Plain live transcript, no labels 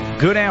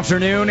Good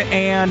afternoon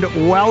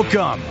and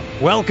welcome.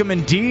 Welcome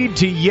indeed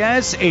to,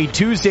 yes, a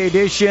Tuesday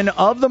edition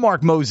of the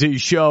Mark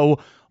Moses Show,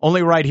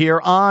 only right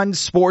here on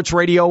Sports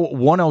Radio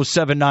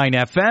 107.9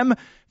 FM,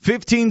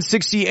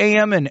 1560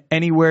 AM, and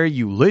anywhere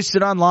you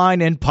listen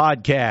online and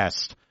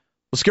podcast.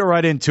 Let's get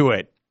right into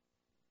it.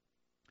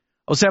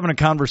 I was having a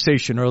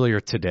conversation earlier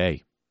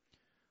today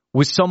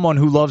with someone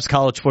who loves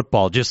college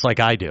football just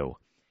like I do,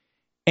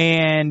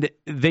 and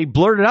they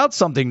blurted out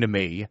something to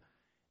me,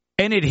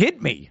 and it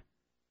hit me.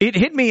 It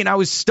hit me, and I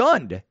was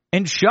stunned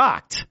and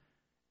shocked.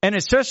 And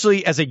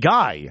especially as a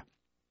guy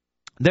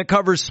that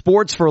covers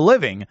sports for a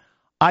living,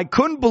 I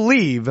couldn't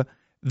believe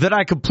that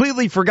I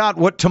completely forgot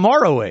what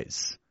tomorrow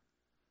is.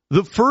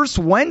 The first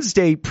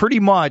Wednesday, pretty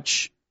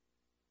much,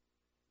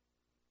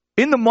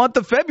 in the month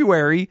of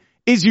February,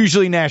 is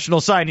usually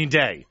National Signing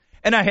Day.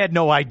 And I had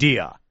no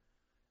idea.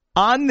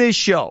 On this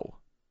show,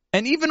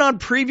 and even on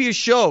previous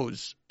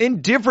shows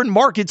in different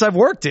markets I've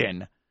worked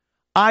in,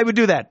 I would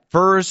do that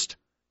first.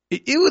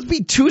 It would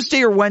be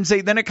Tuesday or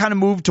Wednesday, then it kind of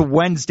moved to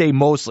Wednesday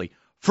mostly.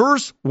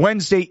 First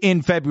Wednesday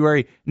in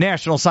February,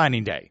 National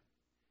Signing Day.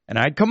 And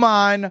I'd come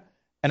on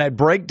and I'd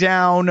break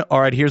down, all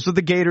right, here's what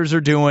the Gators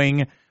are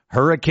doing,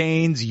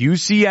 Hurricanes,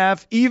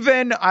 UCF,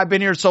 even, I've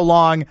been here so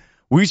long,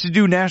 we used to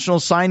do National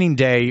Signing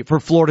Day for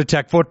Florida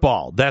Tech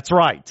football. That's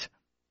right.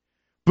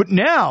 But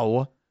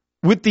now,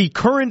 with the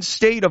current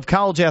state of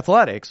college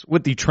athletics,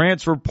 with the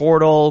transfer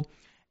portal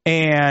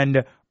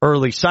and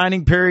early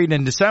signing period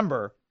in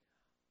December,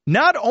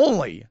 not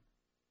only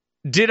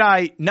did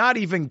I not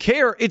even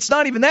care, it's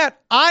not even that,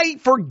 I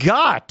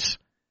forgot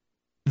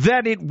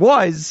that it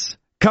was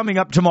coming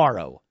up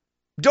tomorrow.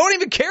 Don't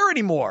even care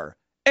anymore.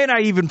 And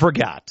I even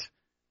forgot.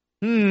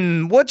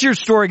 What's your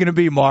story going to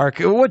be, Mark?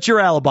 What's your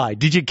alibi?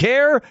 Did you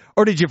care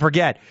or did you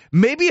forget?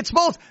 Maybe it's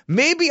both.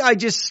 Maybe I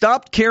just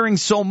stopped caring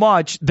so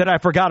much that I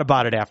forgot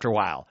about it after a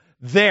while.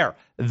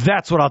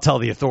 That's what I'll tell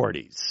the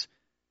authorities.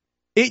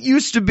 It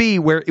used to be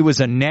where it was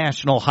a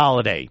national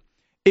holiday.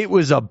 It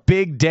was a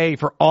big day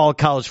for all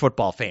college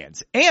football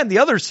fans. And the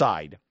other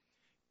side,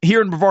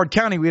 here in Brevard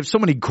County, we have so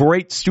many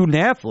great student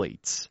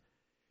athletes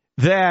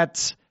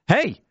that,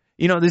 hey,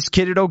 you know, this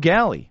kid at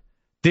O'Galley,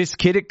 this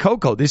kid at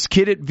Cocoa, this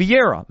kid at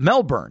Vieira,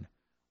 Melbourne.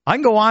 I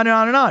can go on and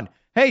on and on.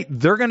 Hey,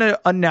 they're going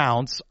to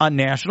announce on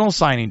National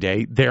Signing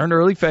Day, there in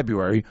early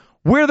February,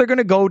 where they're going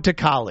to go to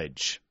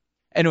college.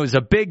 And it was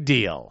a big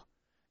deal.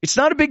 It's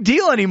not a big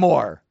deal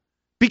anymore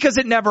because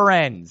it never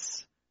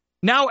ends.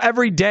 Now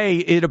every day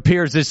it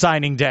appears as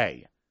signing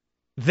day.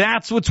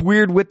 That's what's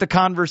weird with the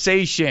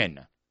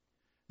conversation.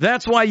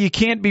 That's why you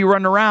can't be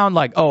running around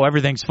like, oh,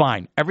 everything's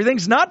fine.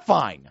 Everything's not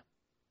fine.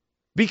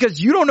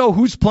 Because you don't know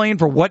who's playing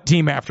for what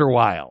team after a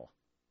while.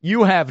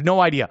 You have no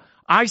idea.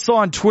 I saw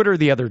on Twitter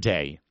the other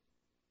day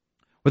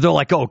where they're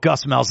like, oh,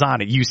 Gus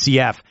Malzahn at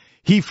UCF.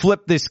 He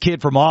flipped this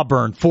kid from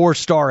Auburn,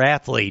 4-star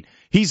athlete.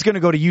 He's going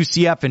to go to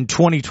UCF in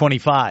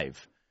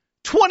 2025.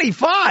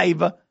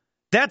 25?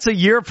 That's a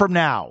year from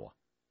now.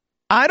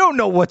 I don't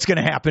know what's going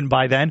to happen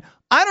by then.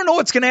 I don't know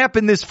what's going to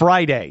happen this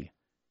Friday.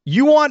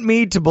 You want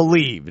me to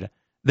believe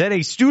that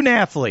a student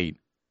athlete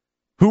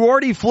who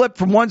already flipped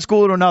from one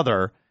school to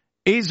another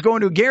is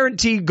going to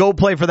guarantee go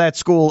play for that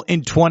school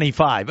in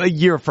 25, a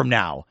year from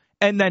now,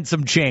 and then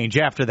some change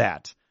after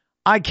that.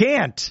 I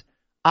can't.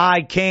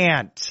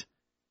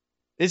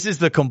 This is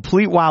the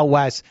complete Wild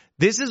West.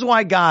 This is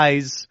why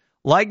guys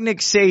like Nick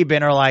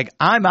Saban are like,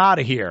 I'm out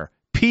of here.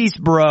 Peace,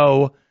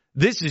 bro.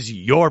 This is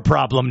your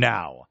problem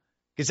now.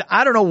 Because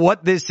I don't know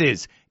what this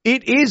is.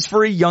 It is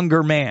for a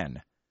younger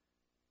man.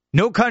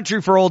 No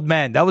country for old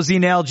men. That was the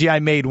analogy I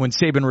made when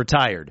Saban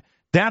retired.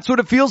 That's what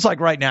it feels like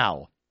right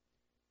now.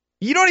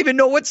 You don't even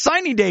know what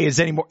signing day is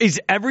anymore.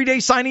 Is every day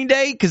signing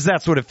day? Because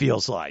that's what it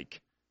feels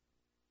like.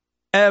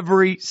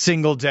 Every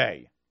single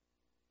day.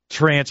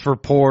 Transfer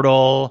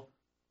portal,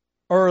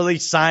 early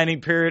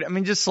signing period. I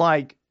mean, just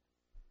like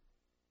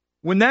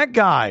when that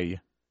guy,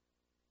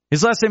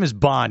 his last name is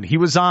Bond. He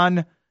was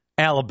on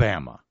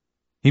Alabama.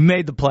 He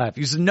made the playoff.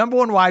 He's the number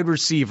one wide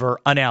receiver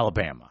on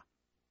Alabama.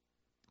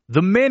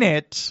 The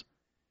minute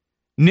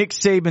Nick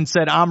Saban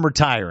said, I'm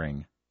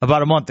retiring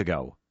about a month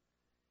ago,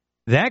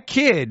 that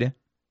kid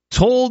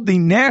told the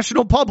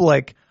national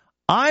public,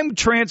 I'm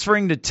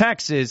transferring to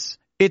Texas.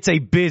 It's a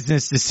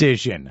business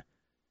decision.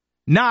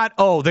 Not,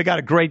 oh, they got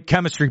a great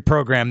chemistry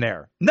program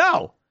there.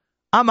 No,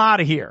 I'm out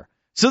of here.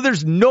 So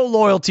there's no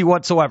loyalty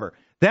whatsoever.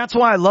 That's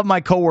why I love my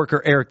coworker,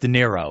 Eric De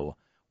Niro,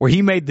 where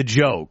he made the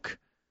joke.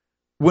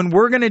 When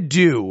we're going to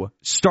do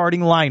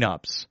starting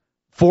lineups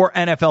for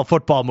NFL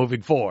football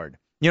moving forward,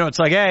 you know, it's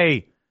like,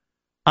 hey,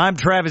 I'm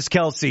Travis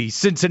Kelce,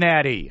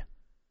 Cincinnati.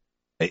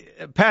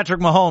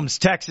 Patrick Mahomes,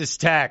 Texas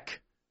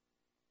Tech.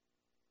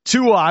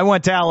 Tua, I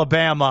went to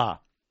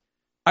Alabama.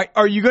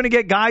 Are you going to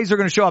get guys who are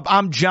going to show up?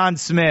 I'm John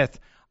Smith.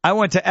 I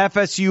went to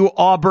FSU,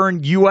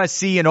 Auburn,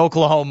 USC, and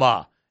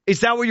Oklahoma.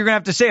 Is that what you're going to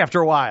have to say after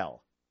a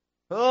while?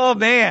 Oh,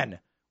 man.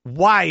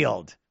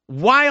 Wild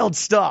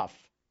stuff.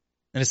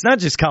 And it's not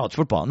just college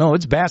football. No,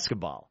 it's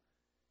basketball.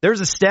 There's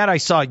a stat I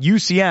saw at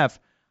UCF.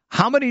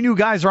 How many new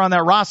guys are on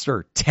that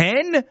roster?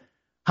 10?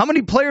 How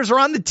many players are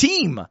on the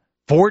team?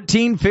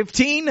 14,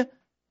 15?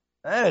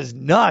 That is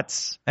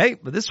nuts. Hey,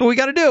 but this is what we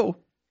got to do.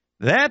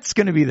 That's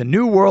going to be the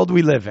new world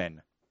we live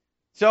in.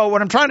 So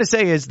what I'm trying to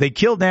say is they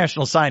killed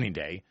National Signing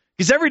Day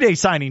because every day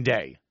signing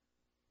day.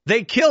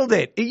 They killed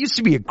it. It used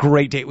to be a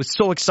great day. It was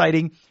so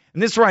exciting.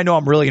 And this is where I know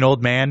I'm really an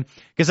old man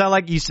because I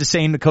used to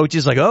saying to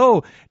coaches like,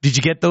 oh, did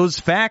you get those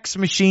fax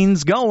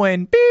machines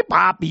going? Beep,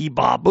 bop, boop,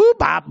 bop,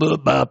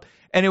 boop, bop.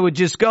 And it would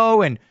just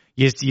go and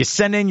you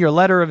send in your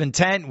letter of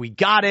intent. And we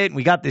got it. And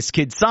we got this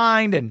kid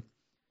signed. And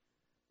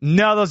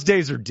no, those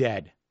days are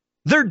dead.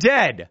 They're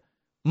dead.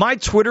 My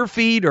Twitter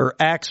feed or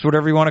X,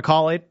 whatever you want to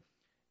call it,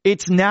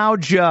 it's now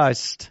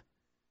just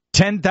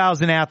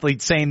 10,000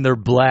 athletes saying they're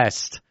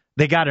blessed.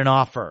 They got an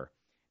offer.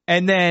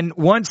 And then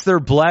once they're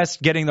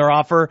blessed getting their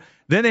offer,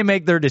 then they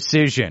make their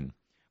decision.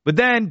 But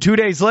then 2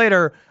 days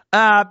later,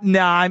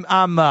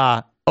 I'm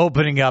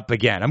opening up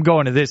again. I'm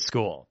going to this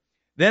school.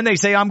 Then they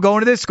say, I'm going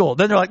to this school.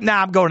 Then they're like,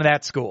 I'm going to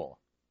that school.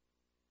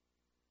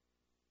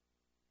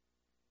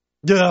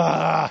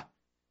 I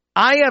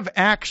have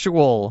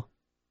actual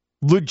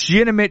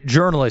legitimate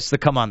journalists that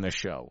come on this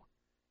show,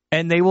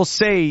 and they will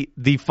say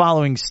the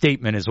following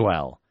statement as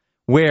well,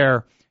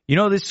 where,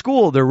 this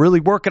school, they're really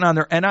working on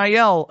their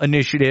NIL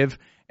initiative,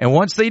 and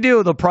once they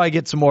do, they'll probably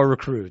get some more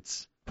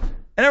recruits. And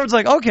everyone's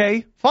like,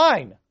 okay,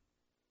 fine.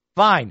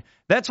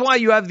 That's why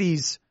you have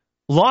these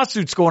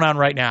lawsuits going on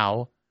right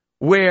now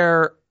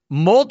where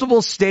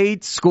multiple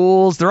state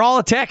schools, they're all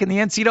attacking the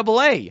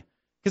NCAA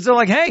because they're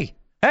like, hey,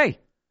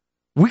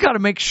 we got to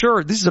make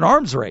sure this is an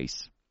arms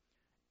race.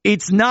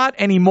 It's not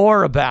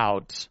anymore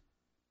about,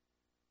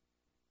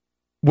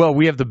 well,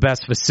 we have the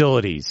best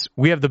facilities.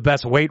 We have the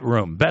best weight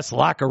room, best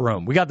locker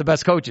room. We got the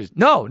best coaches.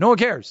 No one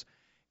cares.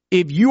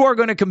 If you are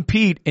going to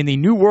compete in the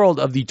new world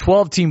of the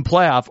 12-team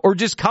playoff or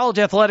just college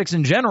athletics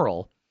in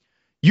general,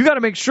 you got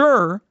to make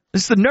sure,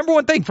 this is the number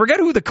one thing, forget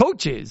who the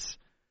coach is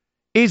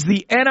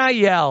the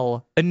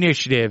NIL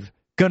initiative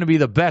going to be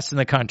the best in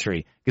the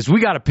country? Because we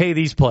got to pay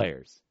these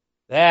players.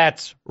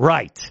 That's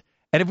right.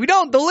 And if we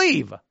don't, they'll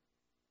leave.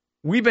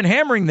 We've been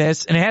hammering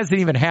this, and it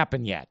hasn't even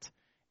happened yet.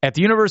 At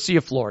the University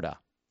of Florida,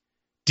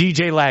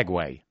 DJ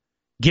Lagway,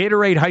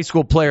 Gatorade High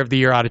School Player of the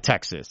Year out of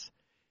Texas.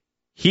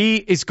 He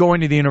is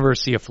going to the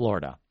University of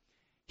Florida.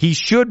 He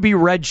should be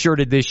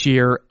redshirted this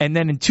year, and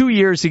then in 2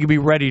 years, he could be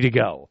ready to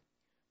go.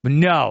 But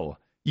no,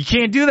 you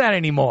can't do that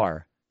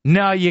anymore.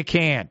 No, you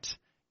can't.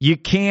 You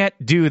can't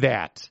do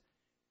that.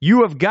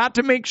 You have got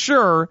to make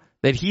sure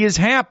that he is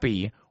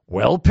happy,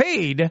 well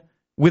paid,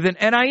 with an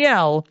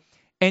NIL,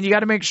 and you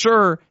got to make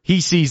sure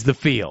he sees the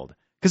field.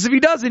 Because if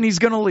he doesn't, he's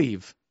going to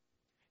leave.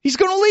 He's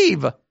going to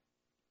leave.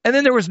 And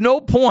then there was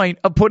no point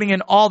of putting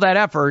in all that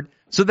effort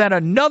so that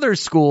another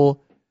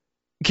school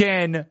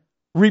can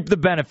reap the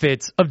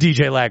benefits of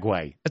DJ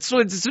Lagway. It's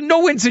a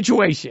no-win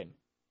situation.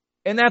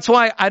 And that's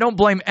why I don't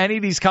blame any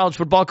of these college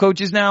football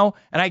coaches now.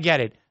 And I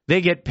get it.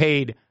 They get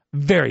paid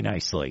very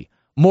nicely.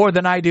 More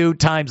than I do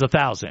times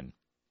 1,000.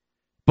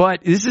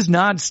 But this is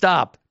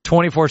nonstop,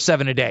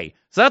 24/7 a day.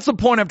 So that's the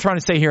point I'm trying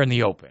to say here in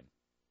the open.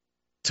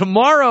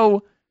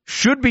 Tomorrow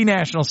should be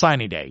National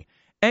Signing Day.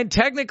 And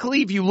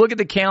technically, if you look at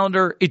the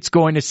calendar, it's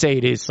going to say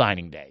it is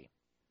signing day.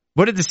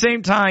 But at the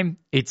same time,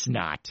 it's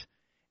not.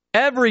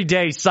 Every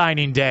day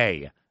signing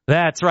day.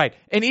 That's right.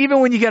 And even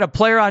when you get a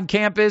player on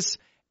campus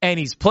and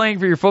he's playing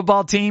for your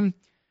football team,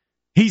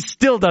 he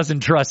still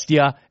doesn't trust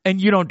you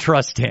and you don't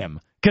trust him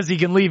because he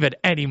can leave at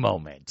any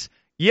moment.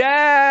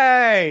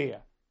 Yay!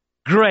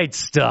 Great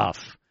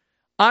stuff.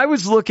 I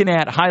was looking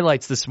at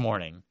highlights this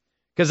morning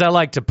because I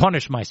like to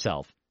punish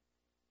myself.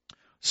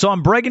 So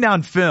I'm breaking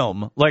down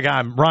film like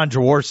I'm Ron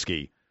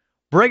Jaworski,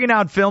 breaking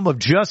down film of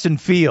Justin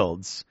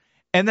Fields,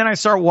 and then I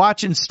start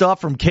watching stuff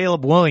from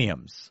Caleb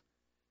Williams.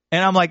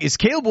 And I'm like, is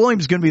Caleb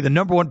Williams going to be the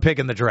number one pick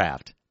in the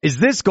draft? Is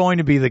this going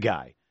to be the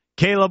guy?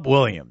 Caleb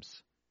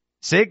Williams.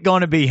 Is it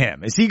going to be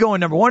him? Is he going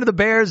number one to the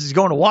Bears? Is he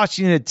going to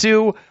Washington at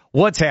 2?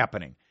 What's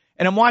happening?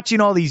 And I'm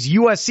watching all these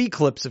USC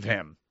clips of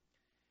him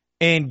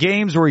in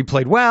games where he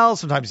played well.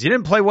 Sometimes he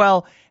didn't play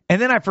well.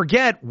 And then I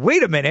forget,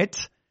 wait a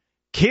minute.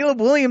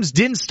 Caleb Williams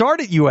didn't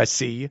start at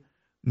USC.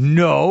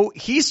 No,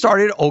 he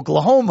started at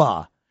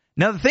Oklahoma.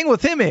 Now, the thing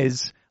with him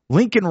is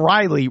Lincoln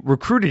Riley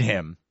recruited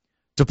him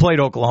to play at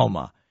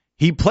Oklahoma.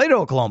 He played at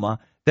Oklahoma.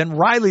 Then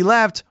Riley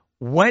left,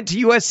 went to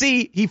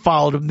USC. He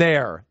followed him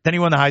there. Then he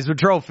won the Heisman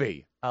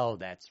Trophy. Oh,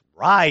 that's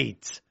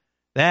right.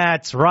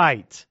 That's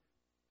right.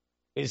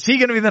 Is he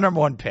going to be the number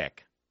one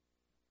pick?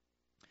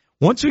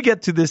 Once we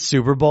get to this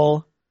Super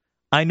Bowl,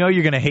 I know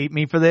you're going to hate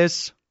me for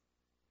this.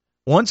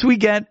 Once we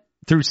get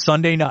through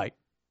Sunday night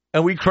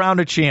and we crown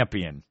a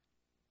champion,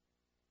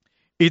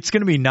 it's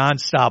going to be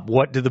nonstop.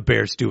 What do the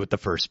Bears do with the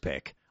first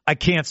pick? I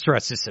can't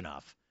stress this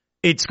enough.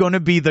 It's going to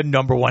be the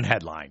number one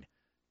headline.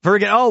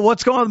 Forget,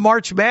 what's going on with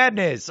March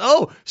Madness?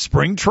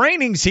 Spring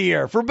training's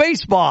here for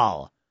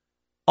baseball.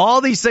 All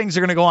these things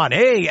are going to go on.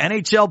 Hey,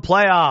 NHL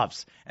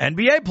playoffs,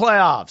 NBA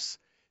playoffs.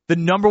 The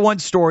number one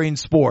story in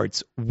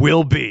sports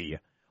will be,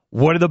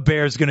 what are the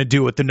Bears going to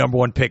do with the number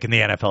one pick in the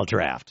NFL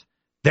draft?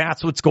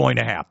 That's what's going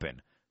to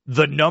happen.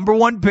 The number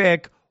one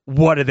pick,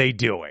 what are they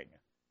doing?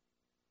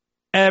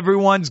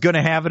 Everyone's going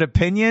to have an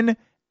opinion.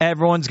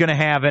 Everyone's going to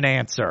have an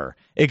answer.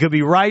 It could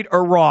be right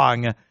or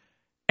wrong.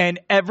 And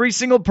every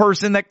single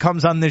person that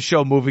comes on this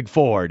show moving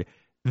forward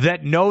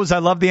that knows I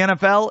love the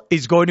NFL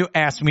is going to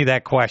ask me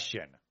that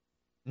question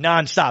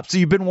nonstop. So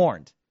you've been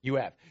warned. You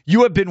have.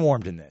 You have been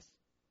warned in this.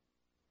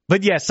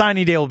 But yeah,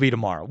 signing day will be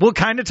tomorrow. We'll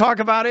kind of talk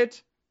about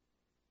it.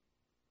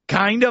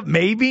 Kind of,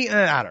 maybe.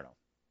 I don't know.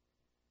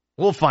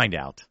 We'll find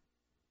out.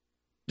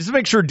 Just to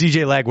make sure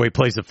DJ Lagway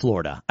plays at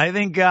Florida. I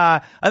think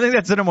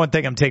that's the number one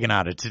thing I'm taking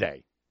out of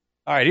today.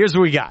 All right, here's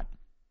what we got.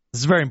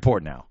 This is very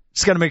important now.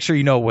 Just got to make sure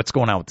you know what's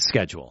going on with the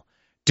schedule.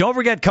 Don't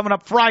forget, coming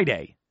up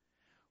Friday,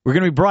 we're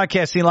going to be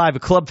broadcasting live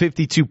at Club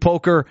 52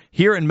 Poker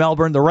here in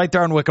Melbourne. They're right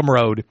there on Wickham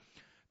Road.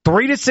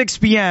 3 to 6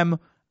 p.m.,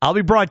 I'll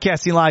be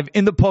broadcasting live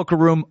in the poker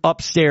room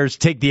upstairs.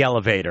 Take the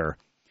elevator.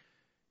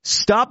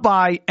 Stop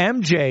by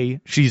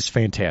MJ. She's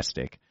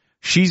fantastic.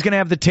 She's going to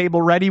have the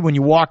table ready when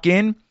you walk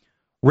in.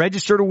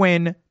 Register to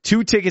win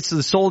 2 tickets to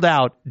the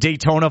sold-out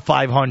Daytona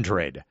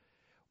 500.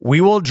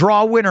 We will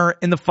draw a winner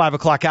in the 5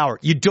 o'clock hour.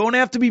 You don't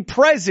have to be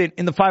present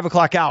in the 5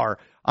 o'clock hour.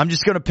 I'm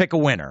just going to pick a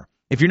winner.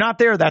 If you're not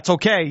there, that's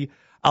okay.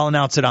 I'll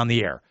announce it on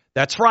the air.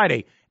 That's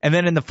Friday. And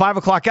then in the 5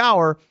 o'clock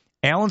hour,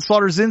 Alan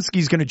Slaughter-Zinski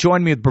is going to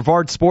join me at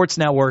Brevard Sports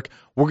Network.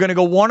 We're going to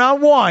go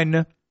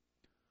one-on-one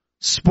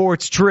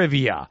sports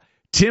trivia.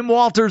 Tim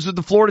Walters with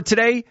the Florida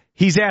Today.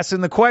 He's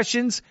asking the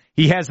questions.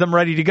 He has them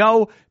ready to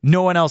go.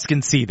 No one else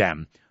can see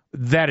them.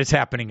 That is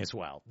happening as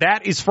well.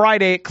 That is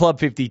Friday at Club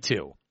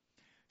 52.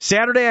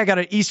 Saturday, I got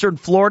an Eastern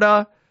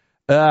Florida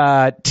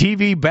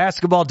TV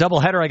basketball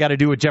doubleheader I got to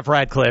do with Jeff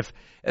Radcliffe.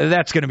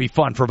 That's going to be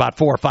fun for about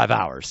 4 or 5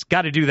 hours.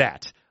 Got to do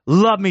that.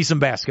 Love me some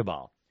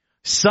basketball.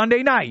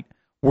 Sunday night,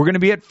 we're going to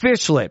be at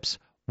Fish Lips,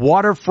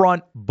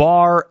 Waterfront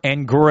Bar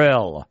and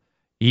Grill.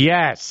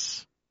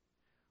 Yes.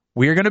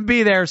 We're going to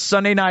be there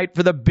Sunday night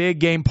for the big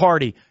game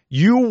party.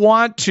 You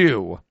want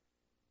to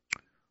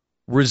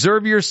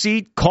reserve your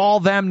seat, call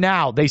them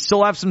now. They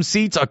still have some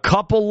seats, a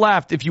couple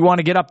left if you want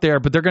to get up there,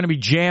 but they're going to be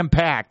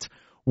jam-packed.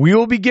 We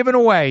will be giving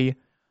away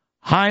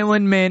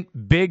Highland Mint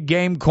big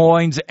game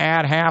coins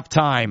at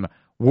halftime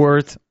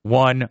worth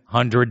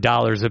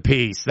 $100 a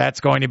piece. That's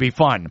going to be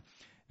fun.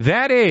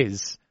 That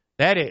is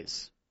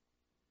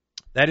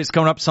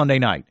coming up Sunday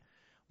night.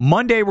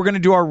 Monday, we're going to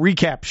do our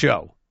recap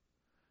show.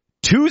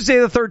 Tuesday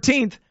the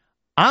 13th,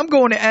 I'm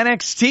going to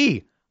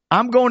NXT.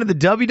 I'm going to the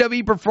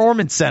WWE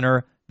Performance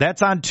Center.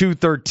 That's on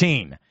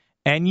 2/13.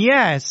 And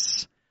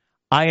yes,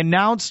 I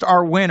announced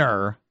our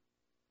winner.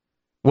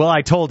 Well,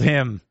 I told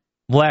him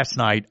last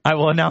night. I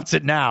will announce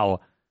it now.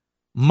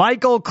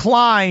 Michael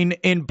Klein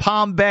in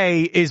Palm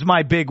Bay is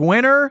my big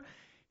winner.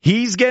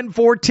 He's getting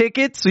 4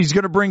 tickets. So he's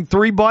going to bring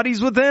 3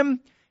 buddies with him.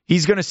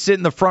 He's going to sit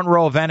in the front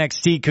row of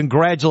NXT.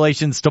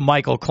 Congratulations to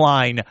Michael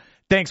Klein.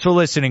 Thanks for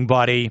listening,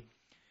 buddy.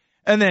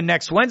 And then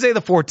next Wednesday,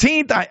 the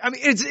 14th, I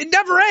mean, it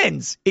never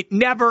ends. It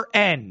never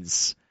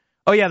ends.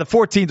 Oh, yeah, the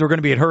 14th, we're going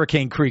to be at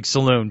Hurricane Creek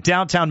Saloon,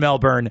 downtown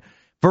Melbourne,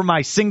 for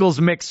my singles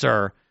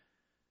mixer.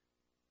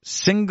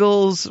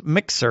 Singles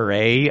mixer,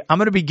 eh? I'm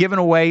going to be giving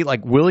away,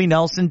 like, Willie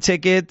Nelson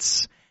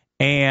tickets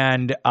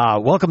and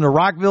Welcome to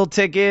Rockville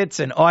tickets.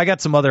 And, I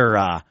got some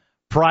other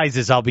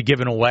prizes I'll be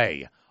giving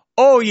away.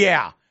 Oh,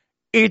 yeah.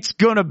 It's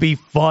going to be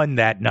fun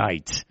that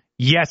night.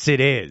 Yes, it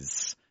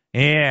is.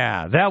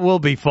 Yeah, that will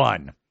be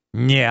fun.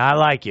 Yeah, I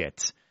like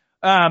it.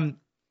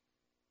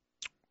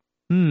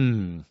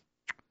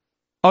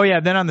 Oh, yeah,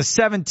 then on the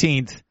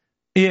 17th,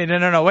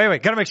 no,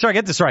 wait, gotta make sure I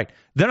get this right.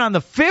 Then on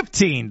the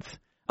 15th,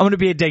 I'm going to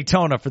be at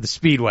Daytona for the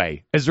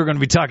Speedway, as we're going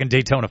to be talking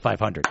Daytona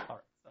 500.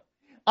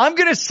 I'm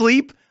going to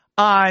sleep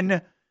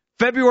on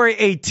February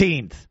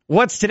 18th.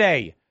 What's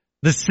today?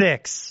 The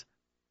 6th.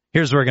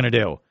 Here's what we're going to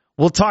do.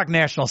 We'll talk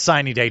National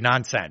Signing Day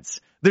nonsense,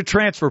 the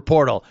transfer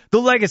portal, the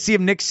legacy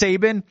of Nick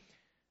Saban,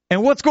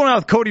 and what's going on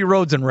with Cody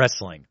Rhodes and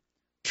wrestling.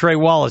 Trey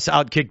Wallace,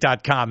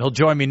 Outkick.com. He'll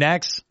join me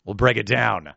next. We'll break it down.